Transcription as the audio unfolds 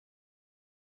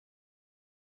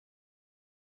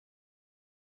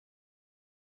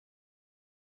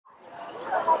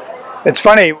It's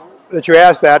funny that you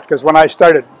asked that, because when I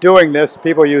started doing this,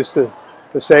 people used to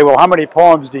say, well, how many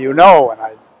poems do you know? And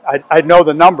I'd know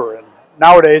the number. And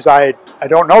nowadays, I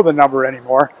don't know the number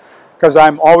anymore, because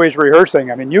I'm always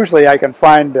rehearsing. I mean, usually I can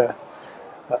find a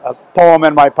poem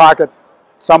in my pocket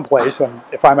someplace, and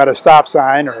if I'm at a stop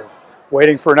sign or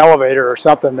waiting for an elevator or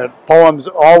something, that poem's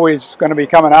always going to be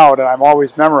coming out, and I'm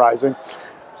always memorizing.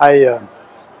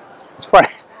 It's funny.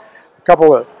 A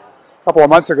couple of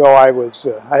months ago, I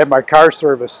had my car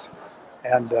serviced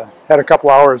and had a couple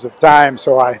hours of time,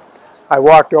 so I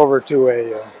walked over to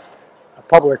a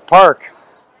public park,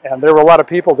 and there were a lot of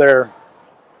people there.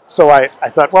 So I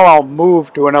thought, well, I'll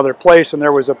move to another place, and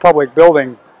there was a public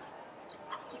building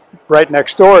right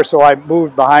next door, so I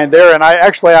moved behind there, and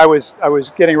I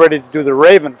was getting ready to do The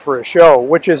Raven for a show,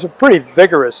 which is a pretty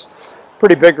vigorous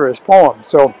poem.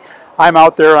 So I'm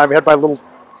out there, I've had my little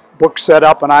book set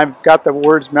up, and I've got the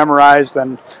words memorized,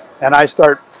 and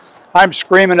I'm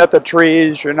screaming at the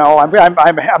trees, you know,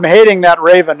 I'm hating that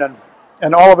raven,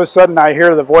 and all of a sudden I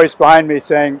hear the voice behind me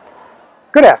saying,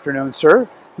 "Good afternoon, sir.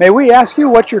 May we ask you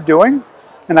what you're doing?"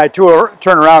 And I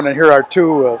turn around and here are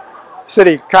two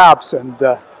city cops, and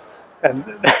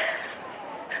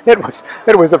it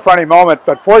was a funny moment.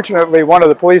 But fortunately, one of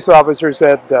the police officers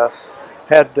had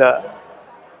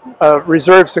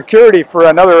reserved security for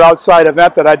another outside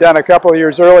event that I'd done a couple of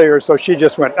years earlier. So she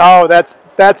just went, "Oh, that's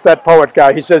that poet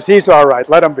guy. He says he's all right.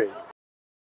 Let him be."